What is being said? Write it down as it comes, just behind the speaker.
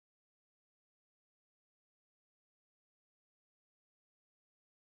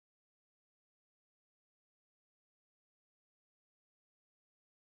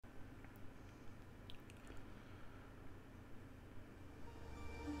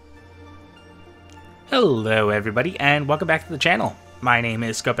Hello everybody and welcome back to the channel. My name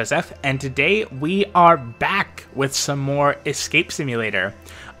is ScopeSF and today we are back with some more Escape Simulator.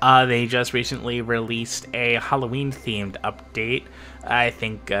 They just recently released a Halloween themed update. I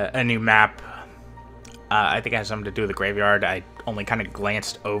think a new map. I think it has something to do with the graveyard. I only kind of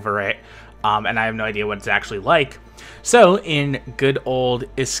glanced over it and I have no idea what it's actually like. So in good old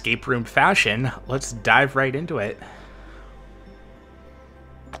escape room fashion, let's dive right into it.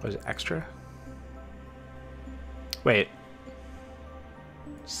 Was it extra? Wait.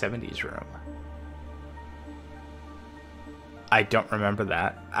 70's room. I don't remember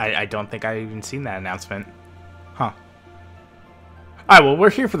that. I don't think I've even seen that announcement. Huh. Alright, well,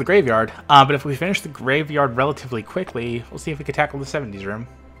 we're here for the graveyard. But if we finish the graveyard relatively quickly, we'll see if we can tackle the 70's room.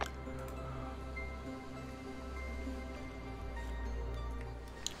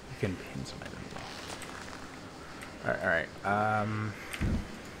 You can pin some items. Alright.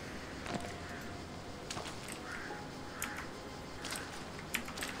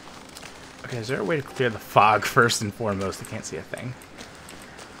 Okay, is there a way to clear the fog first and foremost? I can't see a thing.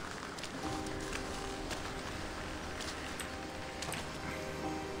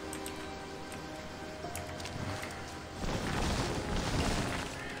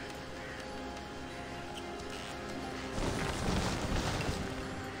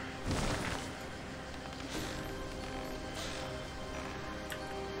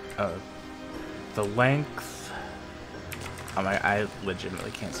 The length. Oh my! I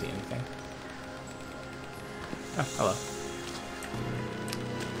legitimately can't see anything. Oh, hello.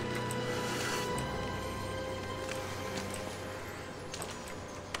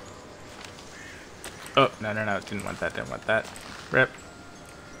 Oh, no, didn't want that, Rip.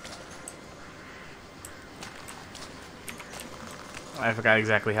 I forgot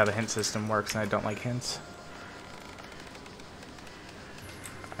exactly how the hint system works, and I don't like hints.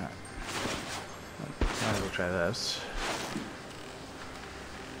 Alright. Might as well try this.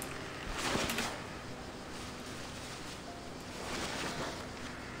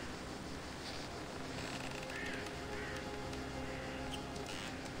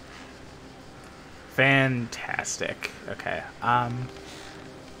 Fantastic. Okay.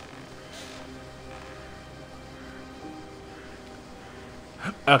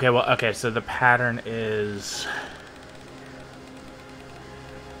 Okay, well, okay, so the pattern is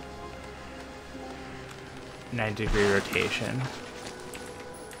 90-degree rotation.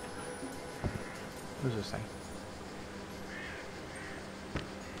 What is this thing?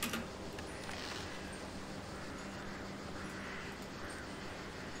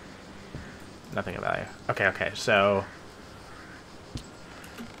 Nothing of value. Okay, so...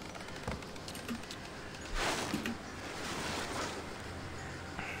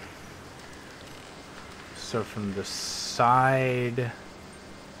 So from the side...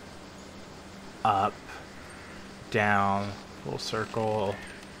 up, down, full circle,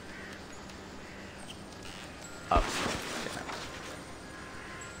 up, down.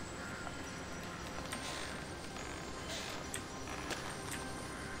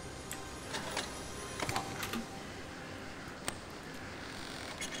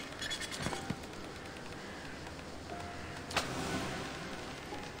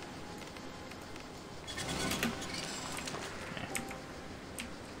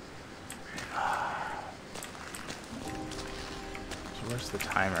 Where's the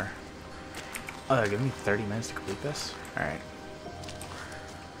timer? Oh, they're giving me 30 minutes to complete this? Alright.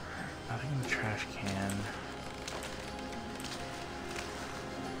 Nothing in the trash can.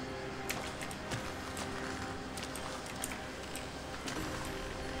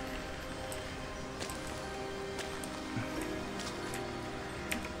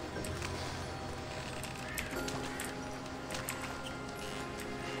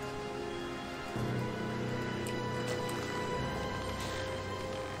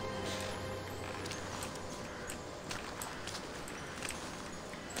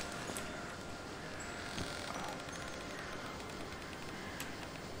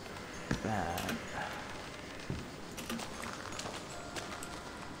 That.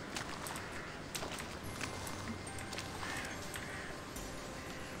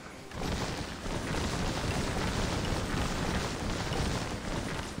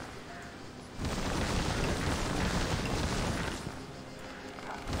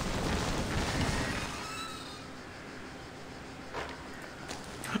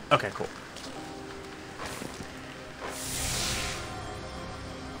 Okay, cool.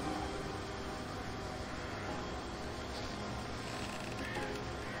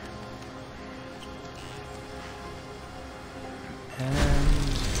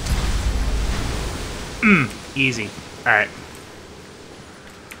 Easy. Alright.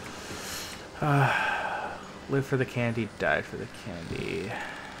 Live for the candy, die for the candy.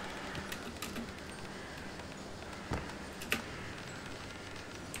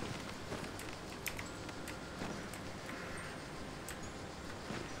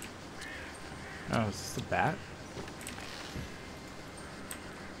 Oh, is this the bat?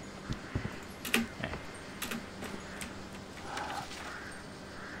 Okay.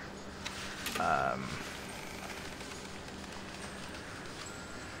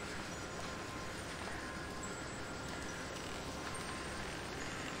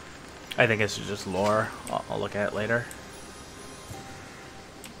 I think this is just lore. I'll look at it later.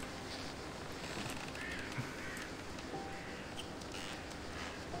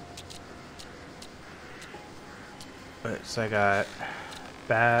 But so I got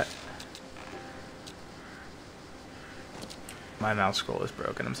bat. My mouse scroll is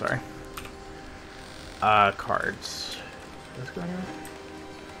broken. I'm sorry. Cards. What's going on?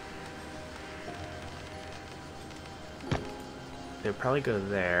 They'd probably go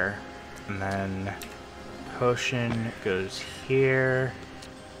there. And then potion goes here.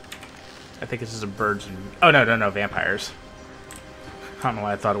 I think this is a birds and... Oh, no, vampires. I don't know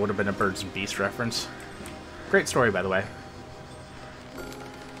why I thought it would have been a birds and beast reference. Great story, by the way.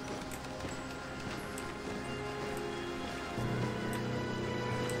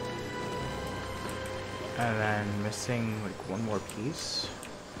 And then missing like one more piece.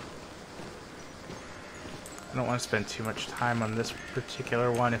 I don't want to spend too much time on this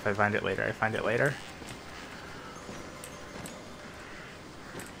particular one. If I find it later, I find it later.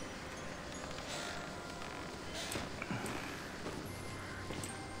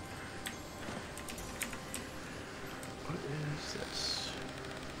 What is this?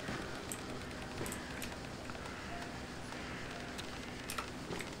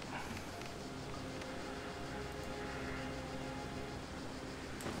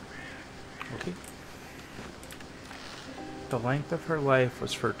 Okay. The length of her life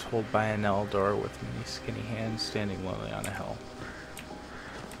was foretold by an Eldor with many skinny hands standing lonely on a hill.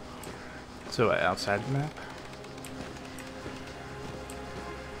 So outside the map?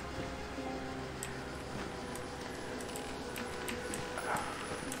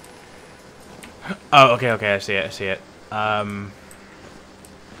 Oh, okay, I see it.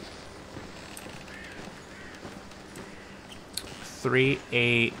 3,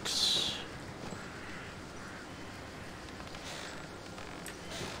 8...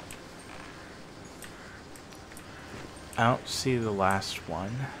 I don't see the last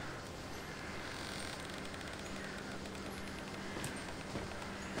one.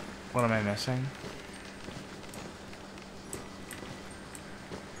 What am I missing?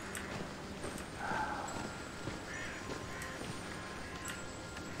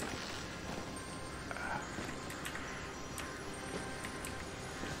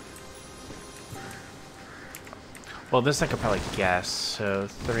 Well, this I could probably guess. So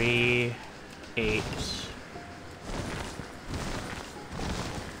 3, 8...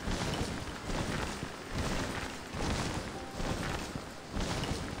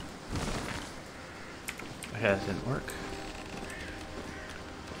 Okay, that didn't work.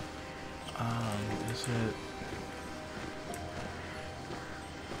 Is it...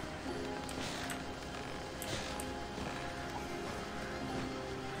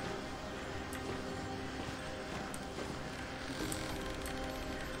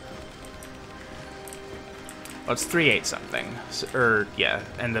 Well, it's 3, 8 something. So, yeah,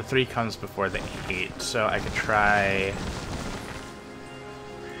 and the 3 comes before the 8, so I could try...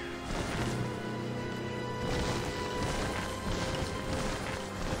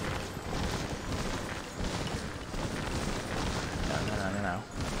 No.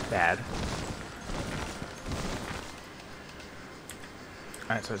 Bad.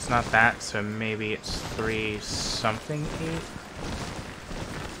 Alright, so it's not that, so maybe it's 3 something 8?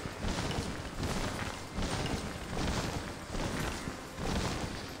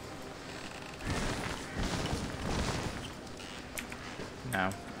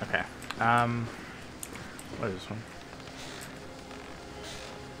 No. Okay. What is this one?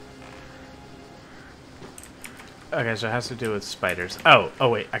 Okay, so it has to do with spiders. Oh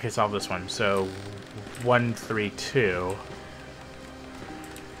wait, I can solve this one. So 1, 3, 2.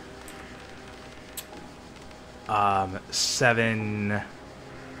 7,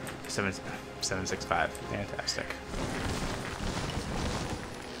 6, 5. Fantastic.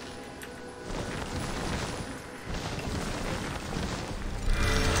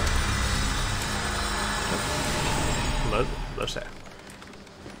 Low set.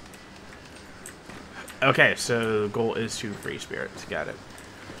 Okay, so the goal is to free spirits. Got it.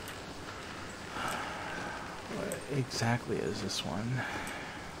 What exactly is this one?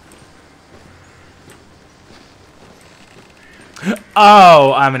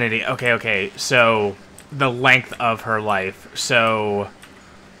 Oh, I'm an idiot. Okay, okay. So, the length of her life. So,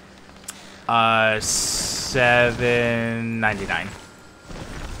 $7.99.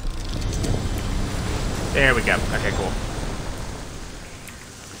 There we go. Okay, cool.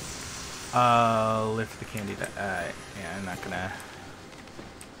 Lift the candy. Yeah, I'm not gonna.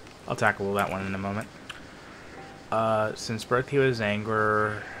 I'll tackle that one in a moment. Since birth he was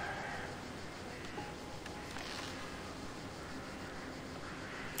angry.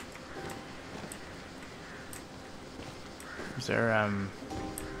 Is there, oh,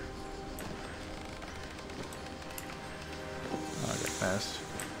 I got fast.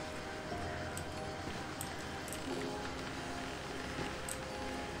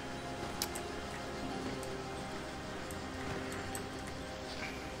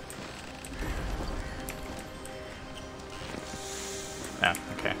 Oh,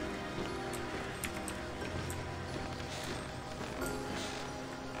 okay.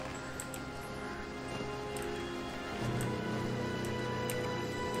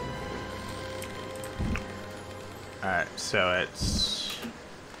 Alright, so it's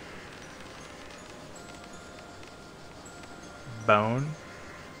bone,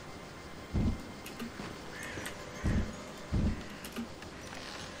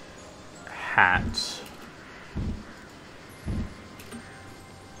 hat,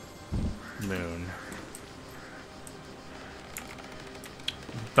 moon.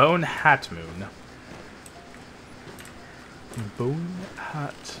 Bone, hat, moon. Bone,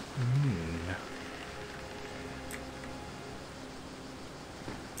 hat, moon.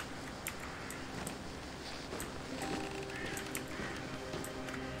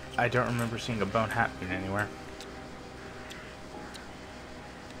 I don't remember seeing a bone hat moon anywhere.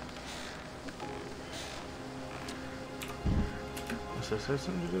 Does this have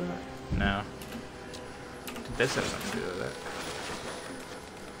something to do with it? No. Did this have something to do with it?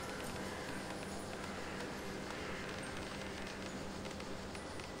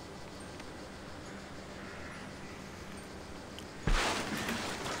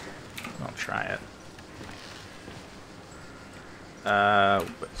 I'll try it. Sorry.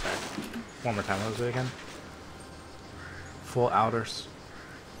 One more time, what was it again? Full outers.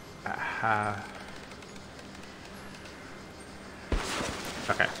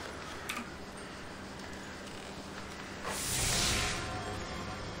 Okay.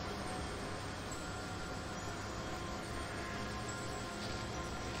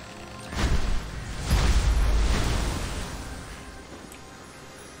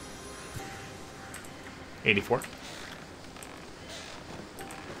 $84.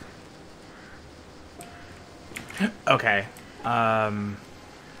 Okay.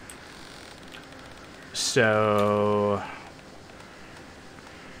 So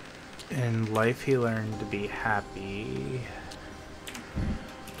in life he learned to be happy.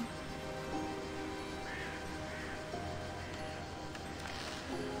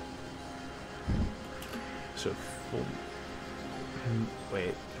 So full,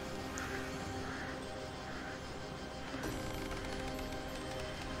 wait.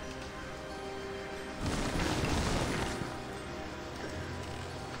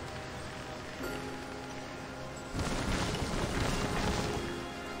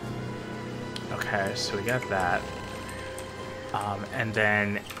 Okay, so we got that. And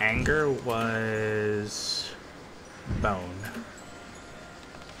then anger was bone.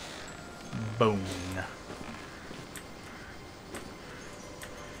 Bone.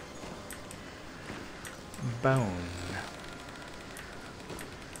 Bone.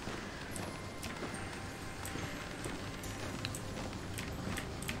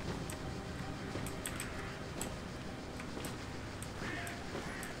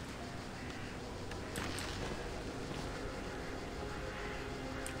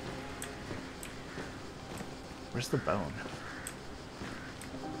 Where's the bone?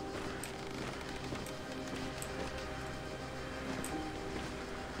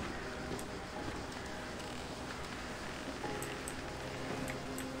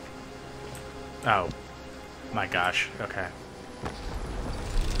 Oh, my gosh. Okay.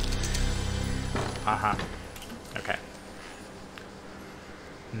 Uh-huh. Okay.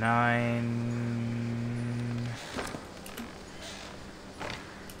 9...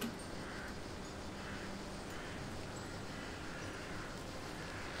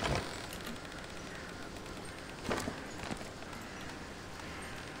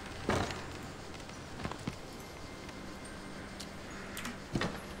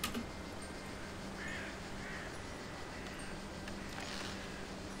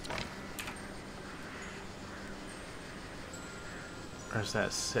 Or is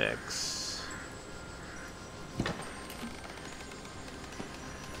that 6?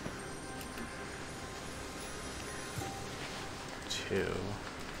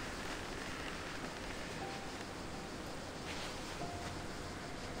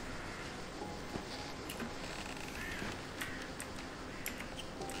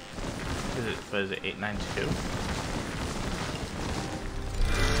 What is it, 892?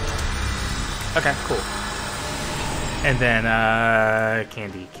 Okay, cool. And then,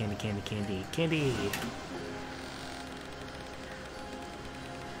 candy.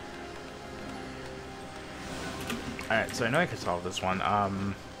 Alright, so I know I can solve this one.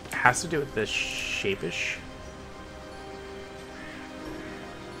 It has to do with this shape-ish.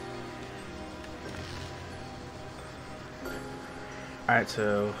 Alright,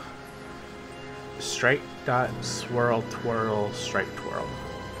 so strike, dot, swirl, twirl, strike, twirl.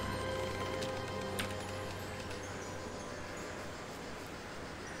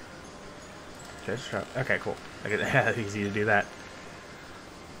 Just drop. Okay, cool. Yeah, easy to do that.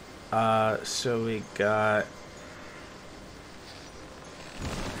 So we got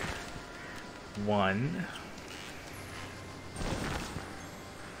 1.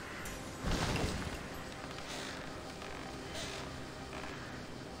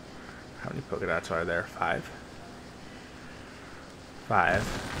 How many polka dots are there? 5.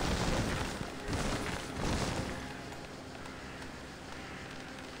 5.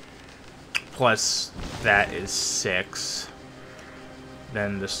 Plus that is 6.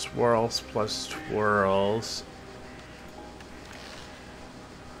 Then the swirls plus twirls.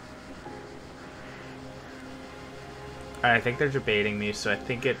 I think they're debating me, so I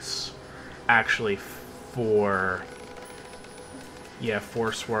think it's actually 4. Yeah,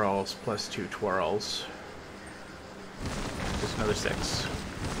 4 swirls plus 2 twirls. Just another 6.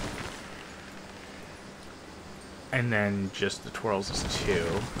 And then just the twirls is 2.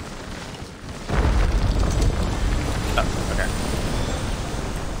 Oh, okay.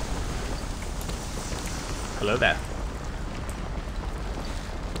 Hello there.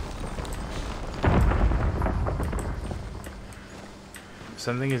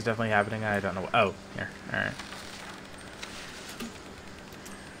 Something is definitely happening. I don't know. Oh, here. Alright.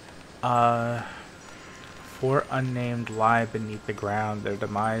 4 unnamed lie beneath the ground. Their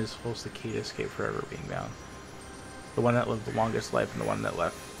demise holds the key to escape forever being bound. The one that lived the longest life and the one that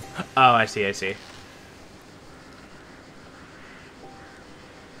left. Oh, I see.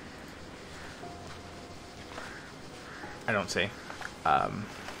 I don't see. I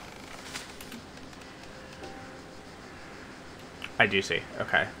do see.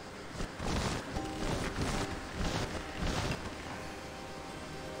 Okay.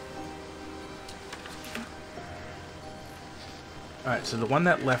 Alright, so the one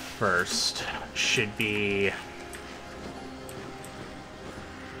that left first should be...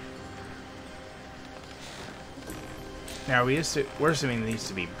 Now, we're assuming it needs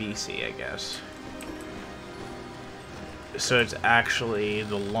to be BC, I guess. So it's actually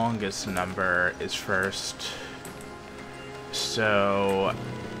the longest number is first. So,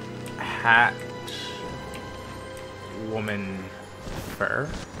 hat, woman, fur.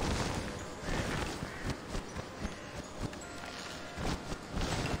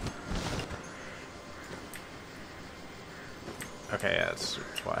 Okay, yeah, that's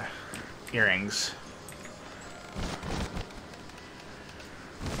why. Earrings.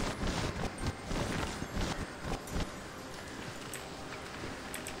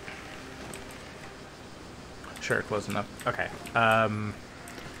 Sure, close enough. Okay.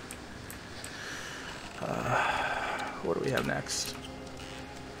 What do we have next?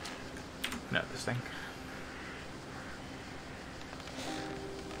 No, this thing.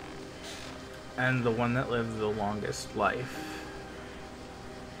 And the one that lived the longest life.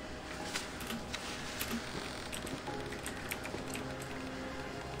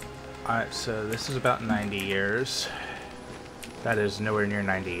 Alright, so this is about 90 years. That is nowhere near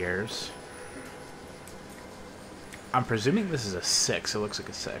 90 years. I'm presuming this is a 6. It looks like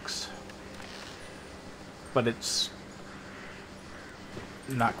a 6. But it's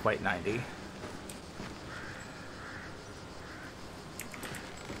not quite 90.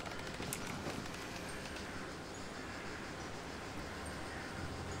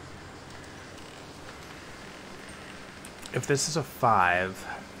 If this is a 5,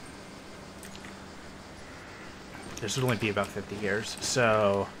 this would only be about 50 years.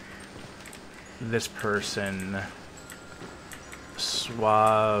 So this person,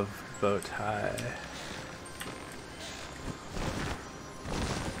 suave bow tie.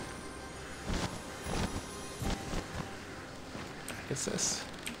 What's this?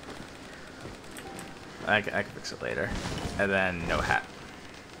 I can fix it later. And then no hat.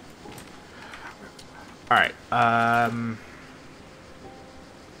 Alright, I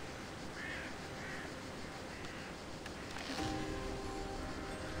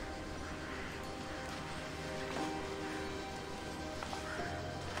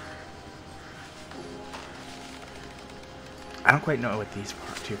don't quite know what these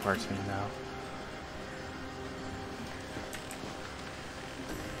two parts mean, though.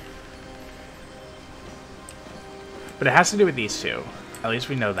 But it has to do with these two. At least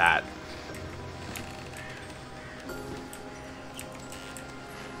we know that.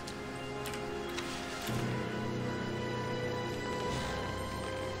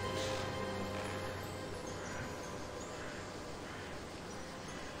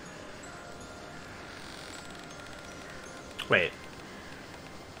 Wait.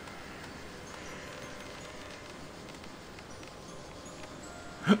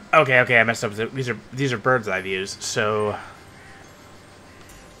 Okay, I messed up. These are birds I've used, so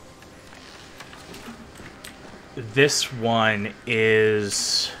this one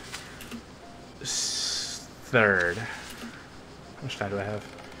is third. How much time do I have?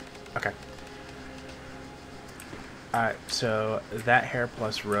 Okay. Alright, so that hair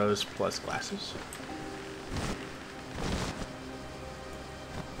plus rose plus glasses.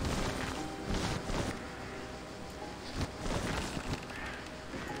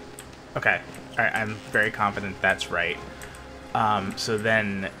 Okay, alright, I'm very confident that's right. So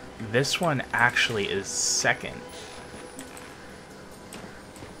then this one actually is second.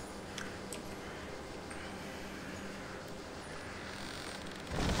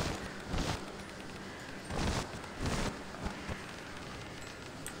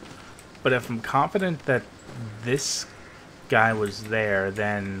 But if I'm confident that this guy was there,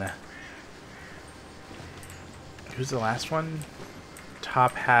 then who's the last one?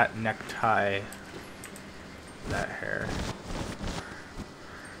 Top hat, necktie, that hair.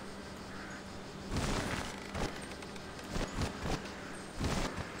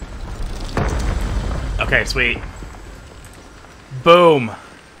 Okay, sweet. Boom.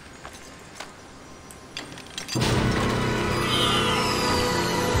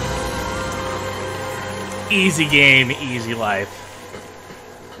 Easy game, easy life.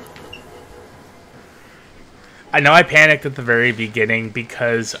 I know I panicked at the very beginning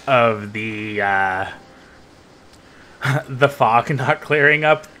because of the fog not clearing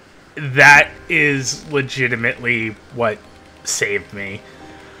up. That is legitimately what saved me.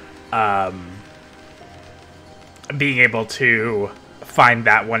 Being able to find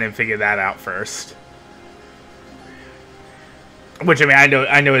that one and figure that out first. Which, I mean,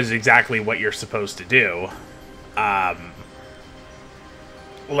 I know is exactly what you're supposed to do.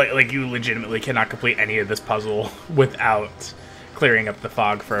 Like you legitimately cannot complete any of this puzzle without clearing up the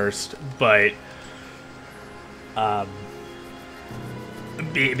fog first, but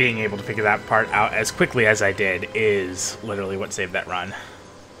being able to figure that part out as quickly as I did is literally what saved that run.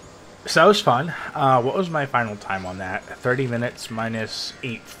 So that was fun. What was my final time on that? 30 minutes minus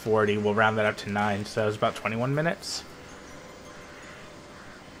 840. We'll round that up to 9, so that was about 21 minutes.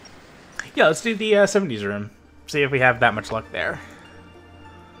 Yeah, let's do the 70's room. See if we have that much luck there.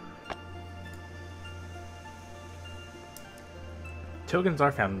 Tokens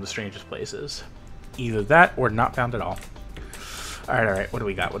are found in the strangest places. Either that or not found at all. Alright, what do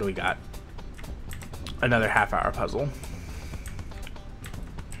we got? Another half-hour puzzle.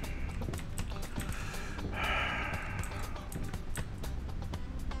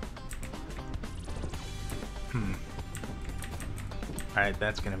 Alright,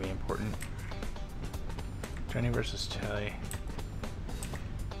 that's going to be important. Jenny versus Telly.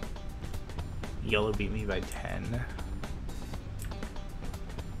 Yellow beat me by 10.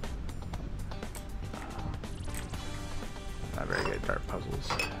 Not very good at dart puzzles.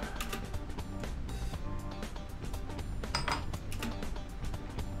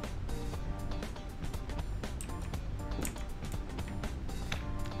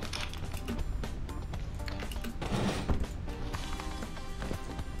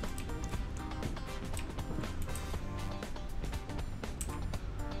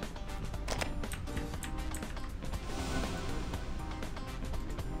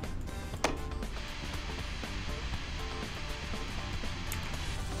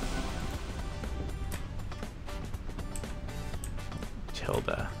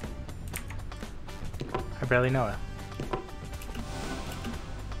 Tilda. I barely know it.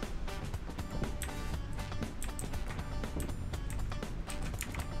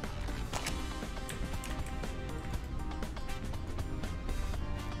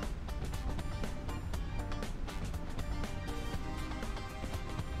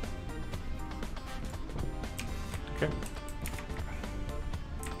 Okay.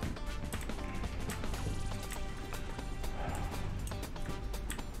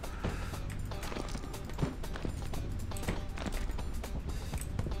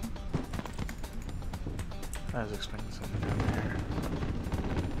 I was expecting something down there.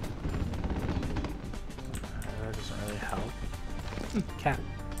 That doesn't really help. Cat.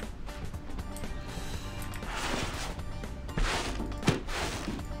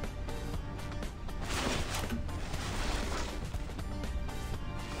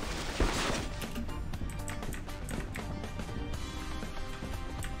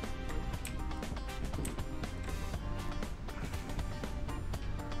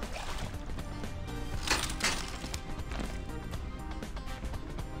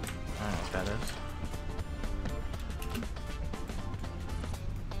 that is.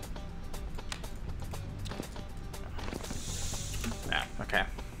 Ah, okay.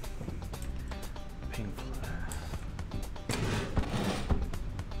 Painful.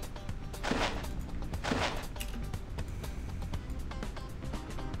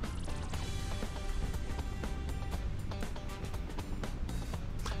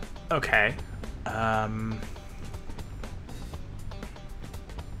 Okay.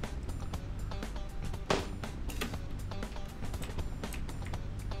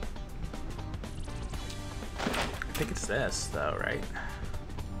 I think it's this, though, right?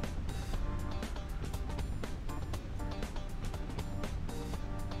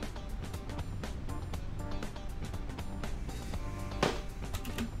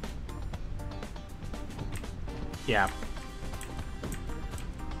 Yeah.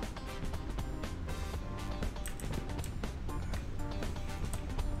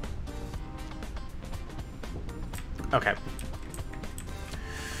 Okay.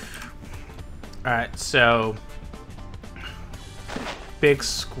 Alright, so big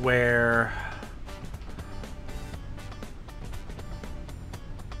square.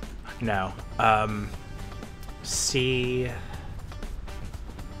 No. C.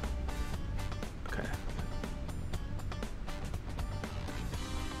 Okay.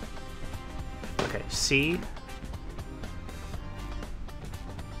 Okay, C.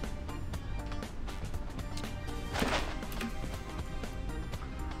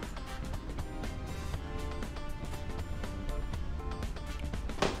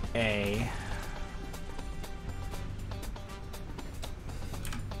 A.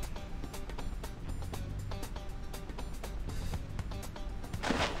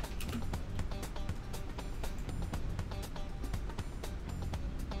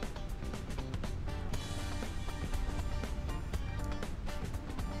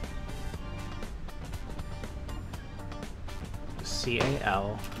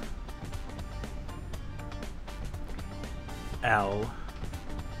 C-A-L. L.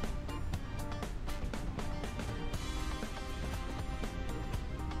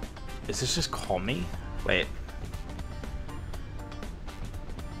 Is this just call me? Wait.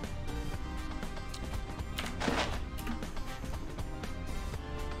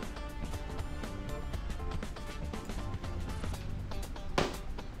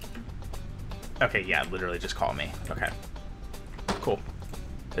 Okay, yeah, literally just call me. Okay. Cool.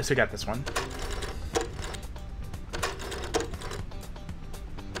 At least we got this one.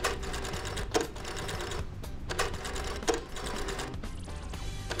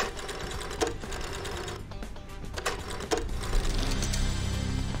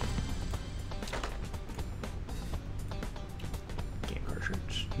 Game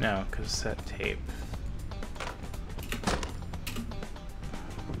cartridge. No, cassette tape.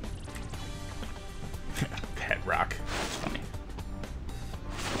 Pet rock. That's funny.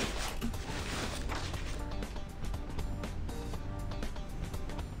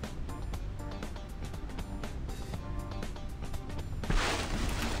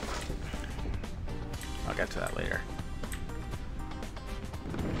 I'll get to that later.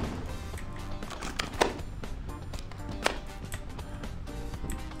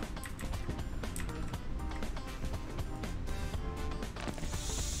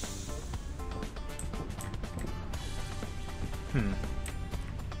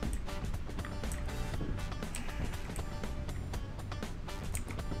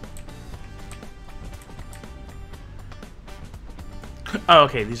 Oh,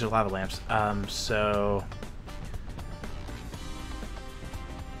 okay, these are lava lamps. So...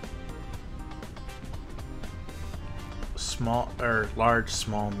 small, or large,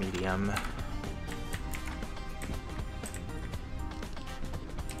 small, medium.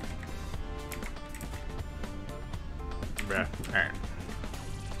 Bruh, alright.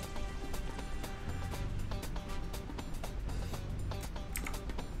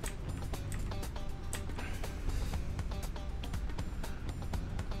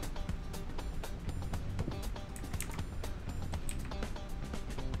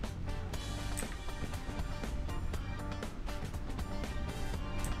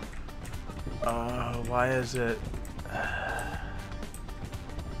 Why is it...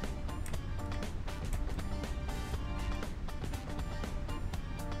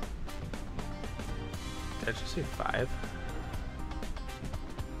 Did I just say 5?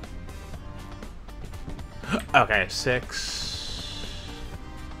 Okay, 6.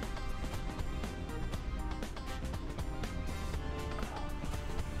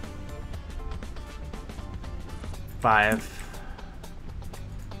 Five.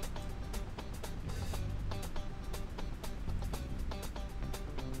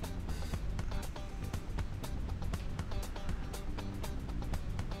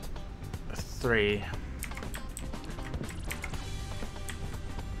 3.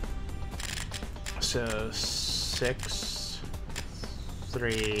 So 6,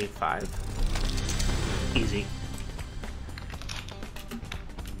 3, 5. Easy.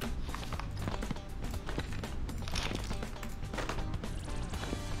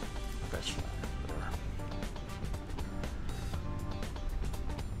 That's fine. Whatever.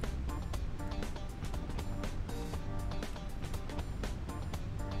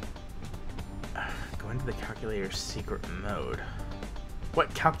 Go into the calculator's secret mode.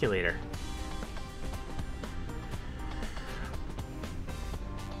 What calculator?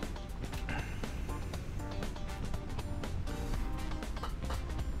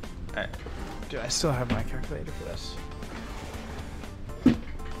 Do I still have my calculator for this?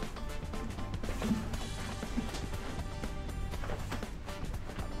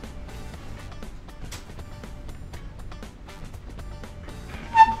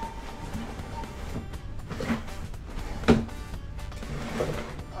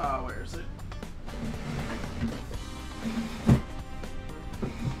 Where is it?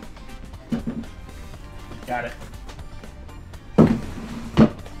 Got it.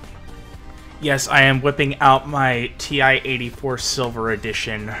 Yes, I am whipping out my TI-84 Silver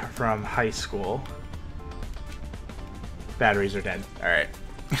Edition from high school. Batteries are dead. Alright.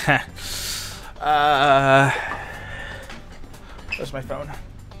 Where's my phone?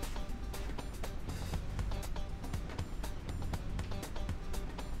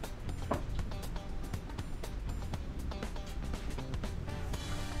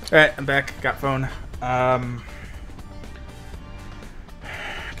 Alright, I'm back. Got phone.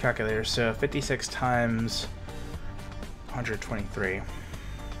 Calculator. So 56 times 123.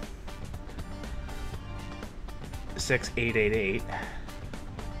 6888.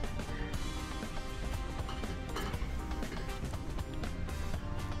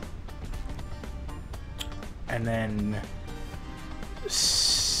 And then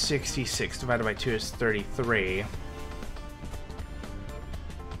 66 divided by 2 is 33.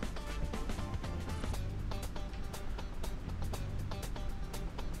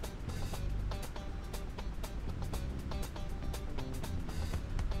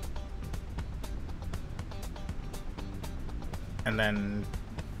 And then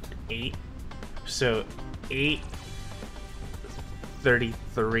 8. So 8,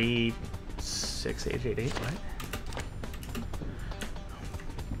 33, 6888,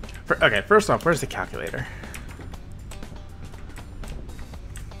 what? Okay, first off, where's the calculator?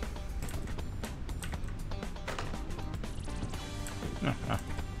 Oh, oh.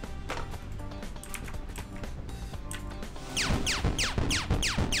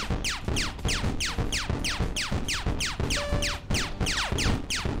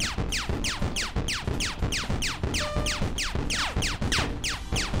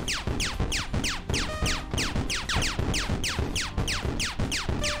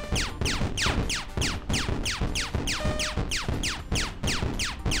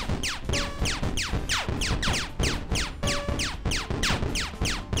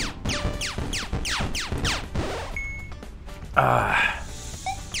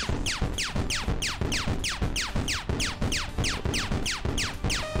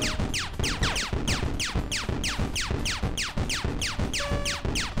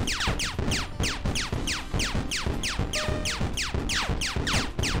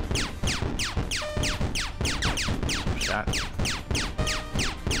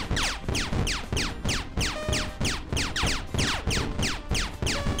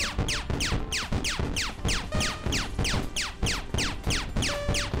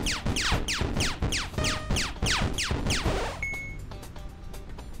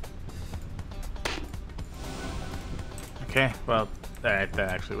 Okay, well, that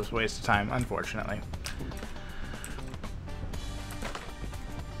actually was a waste of time, unfortunately.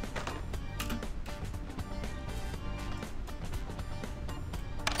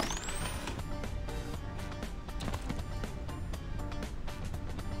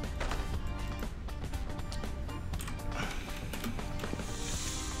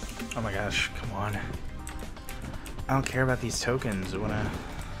 Oh my gosh, come on. I don't care about these tokens. I wanna...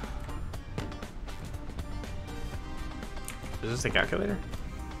 Is this the calculator?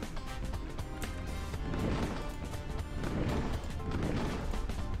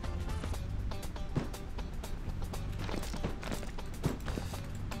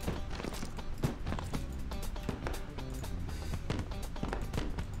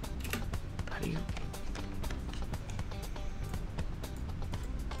 How do you...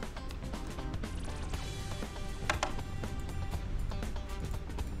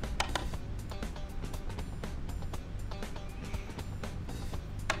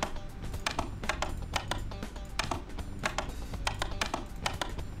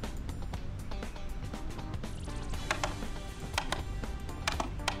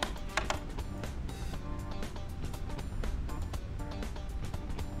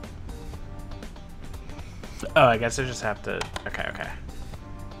 Oh, I guess I just have to... Okay, okay.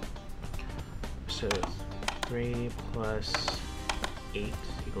 So 3 plus 8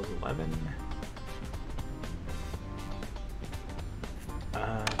 equals 11.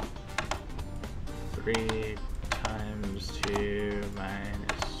 3 times 2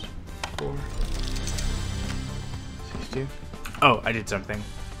 minus 4. 62. Oh, I did something.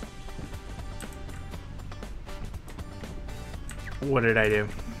 What did I do?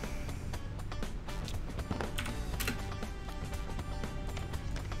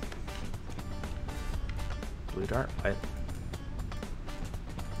 Blue dart? What?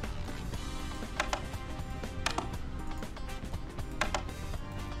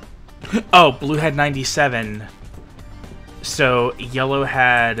 Oh, blue had 97. So yellow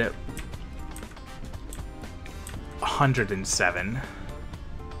had 107.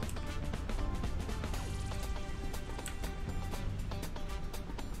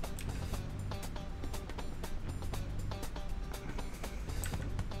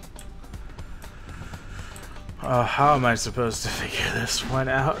 How am I supposed to figure this one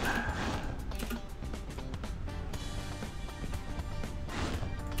out?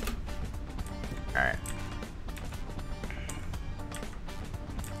 Alright.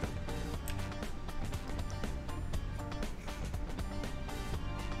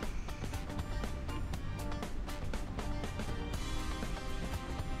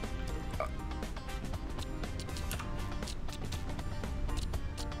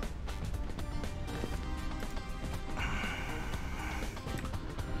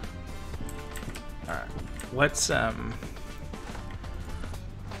 Let's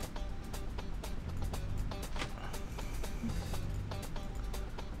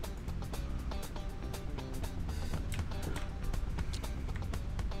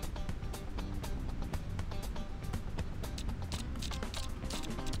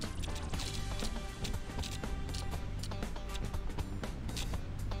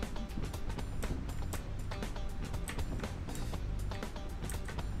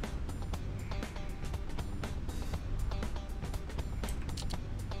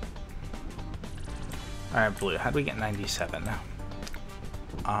Alright, blue. How'd we get 97?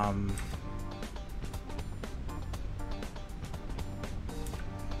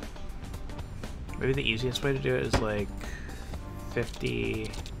 Maybe the easiest way to do it is like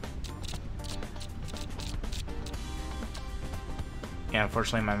 50. Yeah,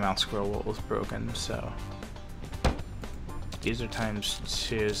 unfortunately my mouse scroll was broken, so these are times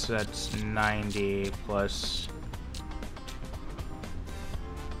 2, so that's 90 plus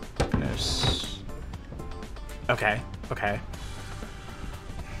minus. Okay, okay.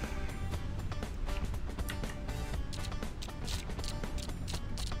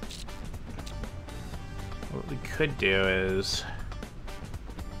 What we could do is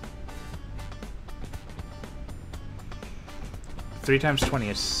three times 20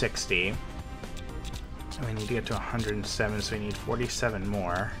 is 60. And we need to get to 107, so we need 47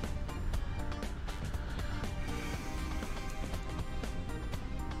 more.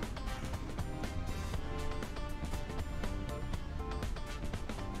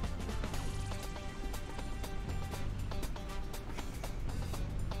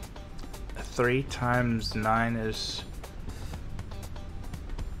 Three times 9 is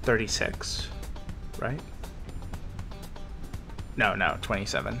 36, right? No,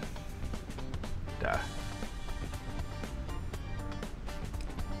 27. Duh.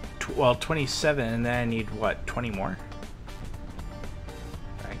 Well, 27, and then I need, what, 20 more?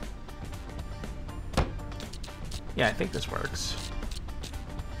 Right. Yeah, I think this works.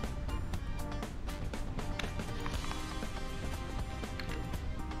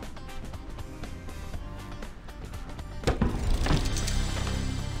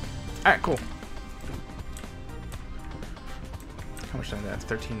 Alright, cool. How much time do I have?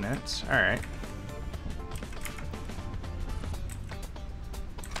 13 minutes? Alright.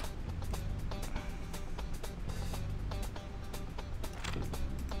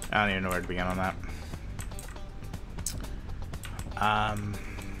 I don't even know where to begin on that.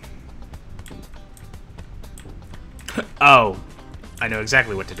 Oh! I know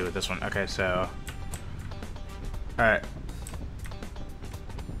exactly what to do with this one. Okay, so... Alright.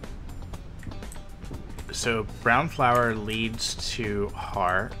 So brown flower leads to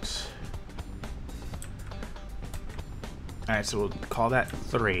heart. Alright, so we'll call that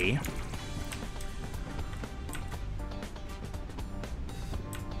 3.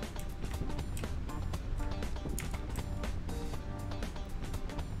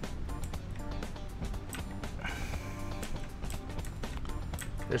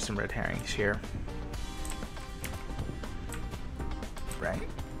 There's some red herrings here. Right.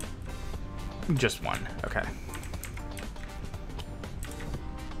 Just one. Okay.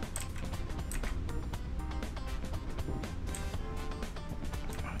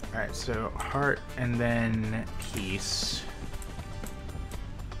 Alright, so heart and then peace.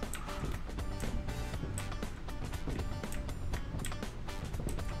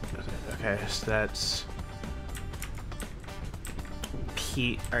 Okay, so that's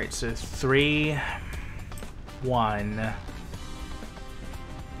Pete. Alright, so 3, 1.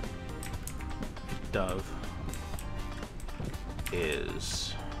 Dove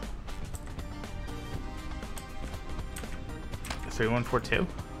is 3142.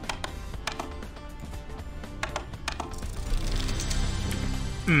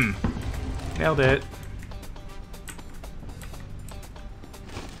 Nailed it.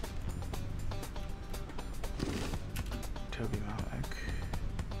 Toby Malek.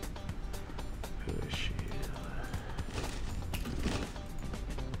 Who is she?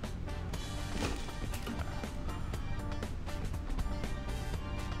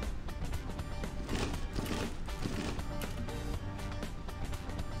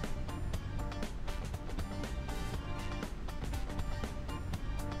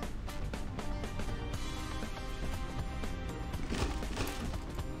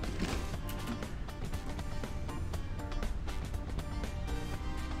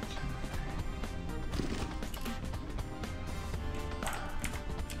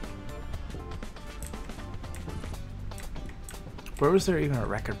 Where was there even a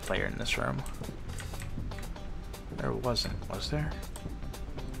record player in this room? There wasn't, was there?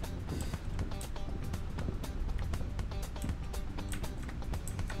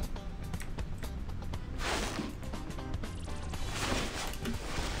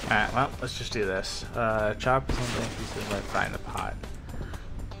 Alright, well, let's just do this. Chop is one thing, pieces, right, find the pot.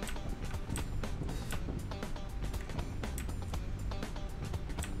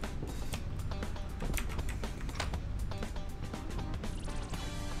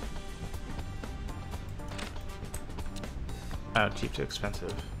 Oh, cheap to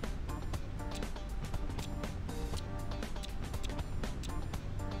expensive.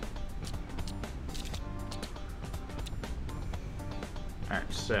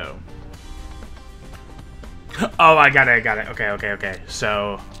 Alright, so... Oh, I got it. Okay.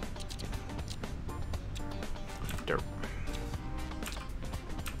 So... Derp.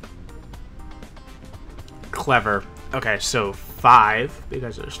 Clever. Okay, so 5,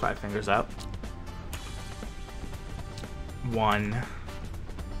 because there's 5 fingers up. 1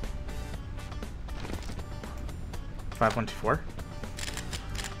 5 1 2 4.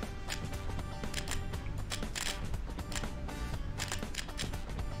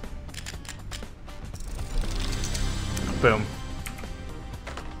 Boom.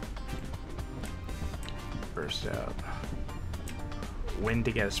 Burst out. Win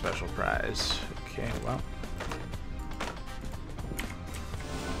to get a special prize. Okay, well.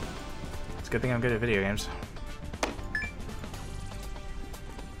 It's a good thing I'm good at video games.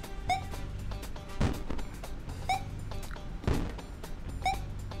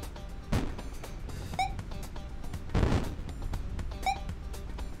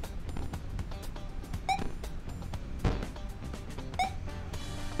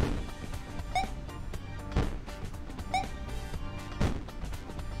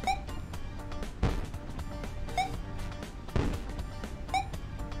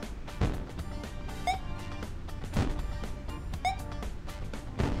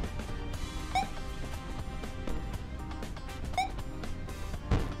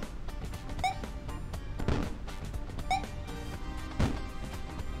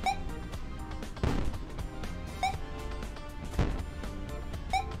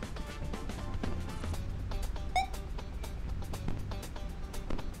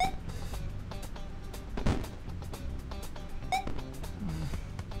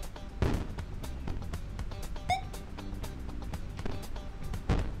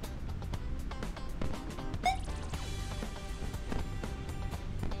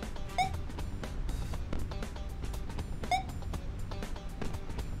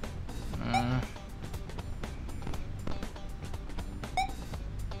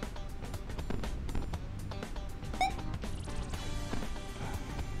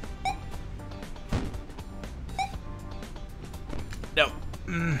 No.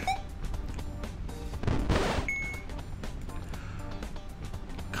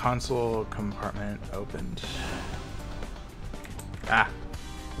 Console compartment opened. Ah.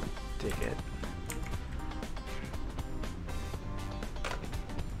 Take it.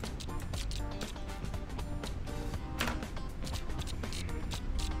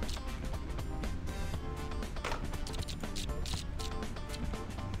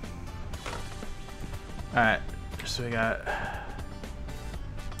 Alright, so we got...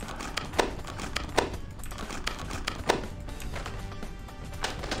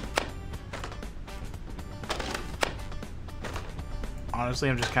 Honestly,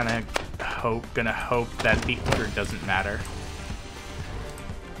 I'm just kind of gonna hope that the order doesn't matter.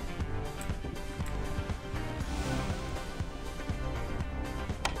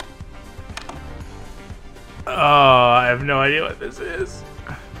 Oh, I have no idea what this is.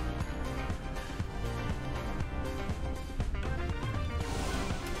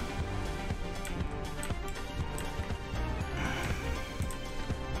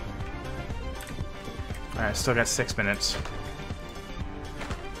 Alright, still got 6 minutes.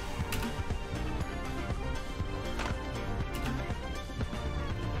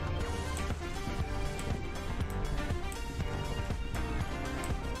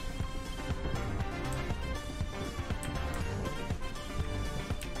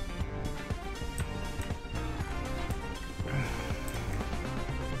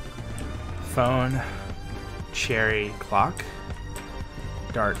 Phone, cherry, clock,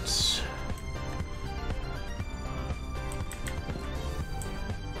 darts,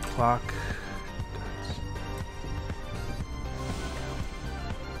 clock, darts.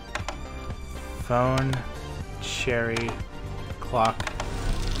 Phone, cherry, clock,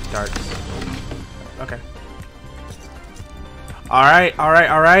 darts. Okay. Alright, alright,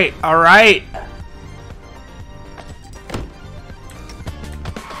 alright, alright!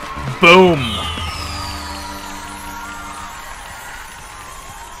 Boom!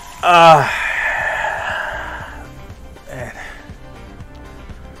 Man.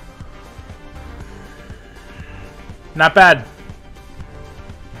 Not bad.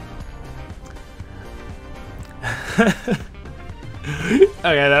 Okay,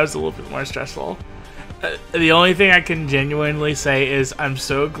 that was a little bit more stressful. The only thing I can genuinely say is I'm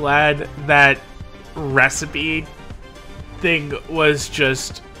so glad that recipe thing was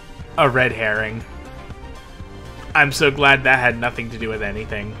just a red herring. I'm so glad that had nothing to do with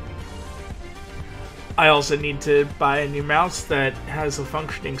anything. I also need to buy a new mouse that has a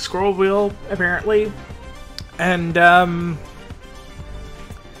functioning scroll wheel, apparently. And,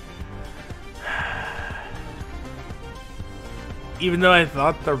 even though I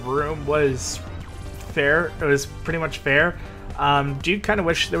thought the room was fair, it was pretty much fair, do you kind of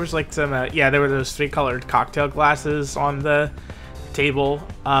wish there was like some, yeah, there were those 3-colored cocktail glasses on the table.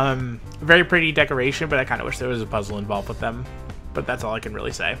 Very pretty decoration, but I kind of wish there was a puzzle involved with them. But that's all I can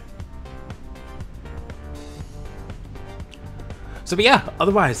really say. So, but yeah,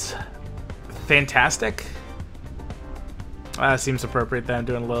 otherwise, fantastic. Seems appropriate that I'm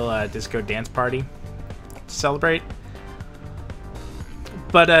doing a little disco dance party to celebrate.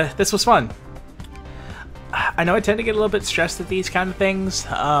 But this was fun. I know I tend to get a little bit stressed at these kind of things.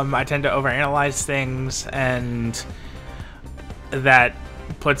 I tend to overanalyze things, and that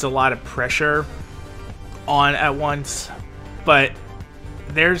puts a lot of pressure on at once. But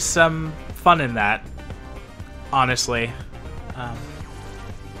there's some fun in that, honestly.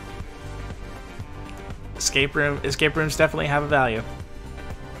 Escape rooms definitely have a value,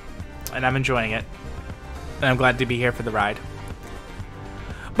 and I'm enjoying it, and I'm glad to be here for the ride.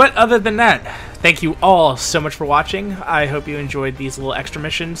 But other than that, thank you all so much for watching. I hope you enjoyed these little extra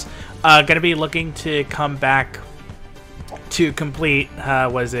missions. Gonna be looking to come back to complete,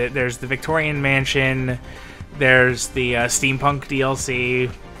 there's the Victorian Mansion, there's the Steampunk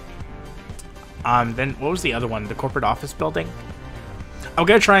DLC, then what was the other one? The Corporate Office Building? I'm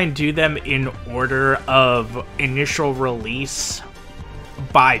gonna try and do them in order of initial release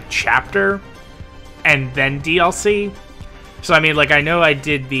by chapter, and then DLC. So I mean, like, I know I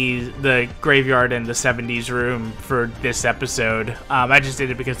did the graveyard and the 70s room for this episode. I just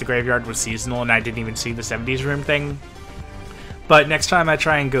did it because the graveyard was seasonal and I didn't even see the 70s room thing. But next time I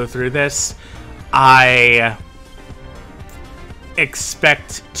try and go through this, I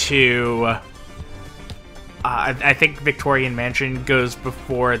expect to... I think Victorian Mansion goes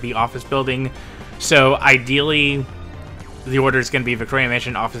before the office building. So ideally, the order is going to be Victorian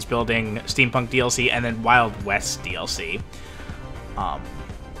Mansion, office building, Steampunk DLC, and then Wild West DLC. And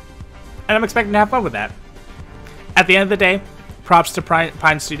I'm expecting to have fun with that. At the end of the day, props to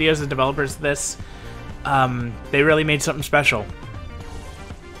Pine Studios, the developers of this. They really made something special.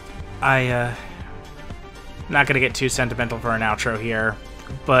 I'm not going to get too sentimental for an outro here,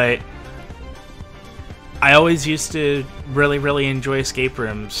 but I always used to really enjoy escape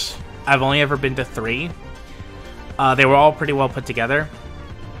rooms. I've only ever been to 3. They were all pretty well put together.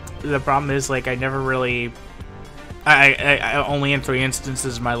 The problem is, like, I never really... I only in 3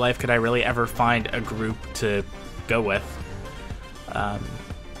 instances in my life could I really ever find a group to go with.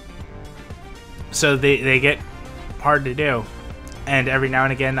 So they get hard to do. And every now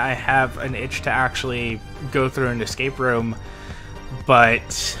and again, I have an itch to actually go through an escape room,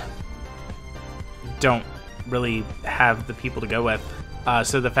 but don't really have the people to go with.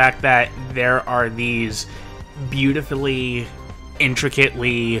 So the fact that there are these beautifully,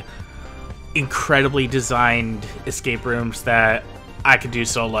 intricately, incredibly designed escape rooms that I could do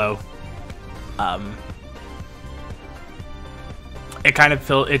solo,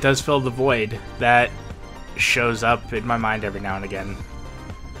 it does fill the void that shows up in my mind every now and again.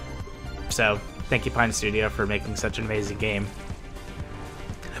 So thank you, Pine Studio, for making such an amazing game.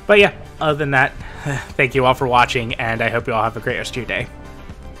 But yeah, other than that, thank you all for watching, and I hope you all have a great rest of your day.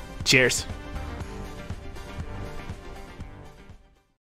 Cheers.